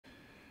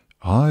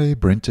Hi,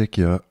 BrenTech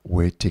here,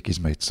 where tech is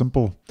made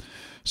simple.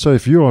 So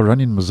if you are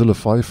running Mozilla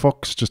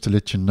Firefox, just to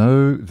let you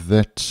know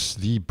that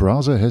the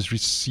browser has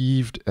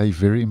received a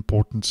very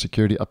important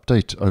security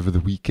update over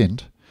the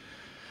weekend.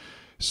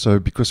 So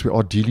because we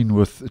are dealing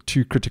with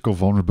two critical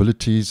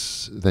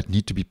vulnerabilities that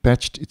need to be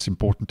patched, it's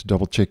important to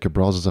double check your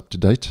browser's up to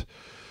date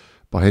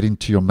by heading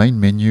to your main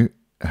menu,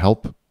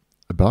 Help,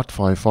 About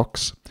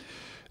Firefox.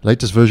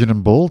 Latest version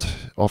and build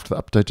after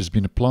the update has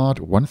been applied,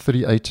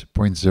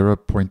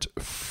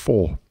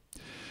 138.0.4.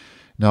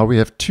 Now we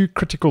have two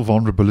critical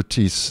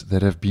vulnerabilities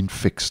that have been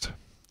fixed.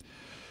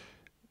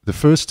 The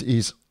first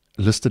is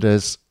listed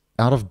as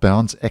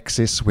out-of-bounds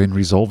access when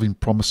resolving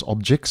promise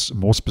objects.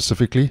 More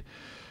specifically,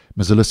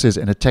 Mozilla says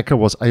an attacker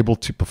was able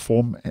to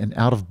perform an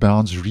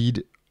out-of-bounds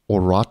read or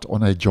write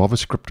on a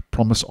JavaScript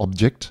promise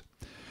object.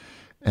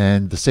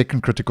 And the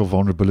second critical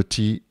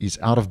vulnerability is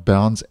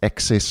out-of-bounds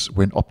access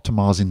when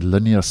optimizing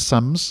linear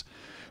sums.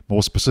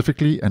 More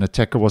specifically, an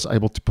attacker was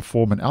able to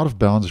perform an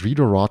out-of-bounds read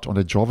or write on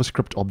a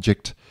JavaScript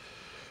object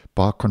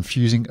by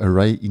confusing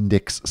array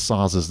index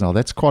sizes. Now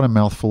that's quite a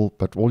mouthful,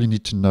 but all you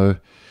need to know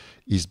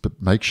is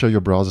make sure your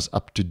browser's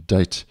up to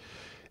date.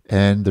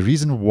 And the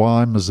reason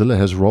why Mozilla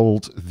has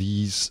rolled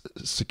these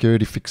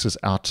security fixes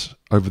out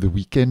over the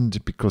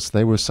weekend, because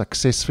they were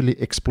successfully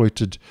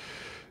exploited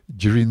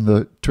during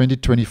the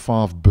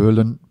 2025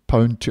 Berlin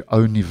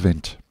Pwn2Own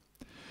event.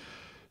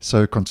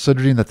 So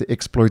considering that the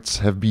exploits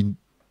have been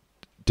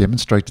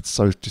demonstrated,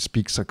 so to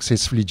speak,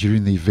 successfully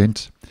during the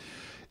event,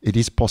 it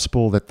is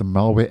possible that the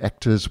malware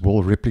actors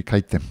will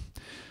replicate them.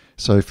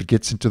 So if it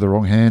gets into the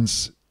wrong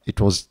hands, it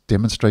was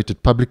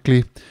demonstrated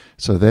publicly.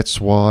 So that's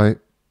why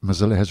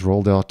Mozilla has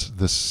rolled out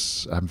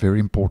this very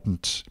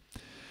important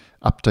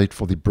update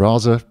for the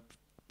browser,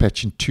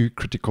 patching two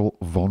critical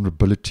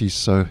vulnerabilities.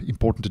 So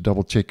important to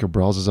double check your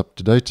browser's up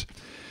to date,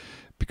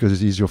 because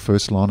it is your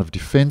first line of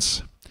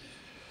defense.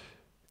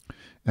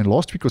 And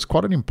last week was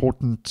quite an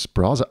important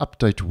browser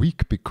update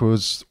week,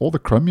 because all the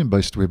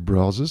Chromium-based web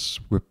browsers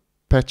were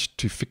patched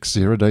to fix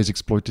 0 days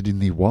exploited in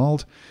the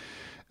wild.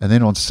 And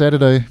then on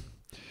Saturday,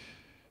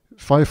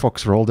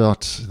 Firefox rolled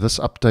out this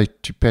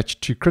update to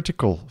patch two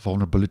critical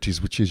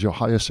vulnerabilities, which is your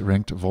highest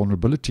ranked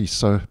vulnerability.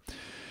 So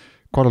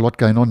quite a lot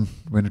going on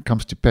when it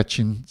comes to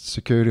patching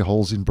security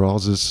holes in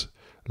browsers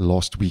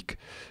last week.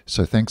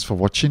 So thanks for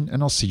watching,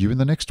 and I'll see you in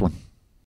the next one.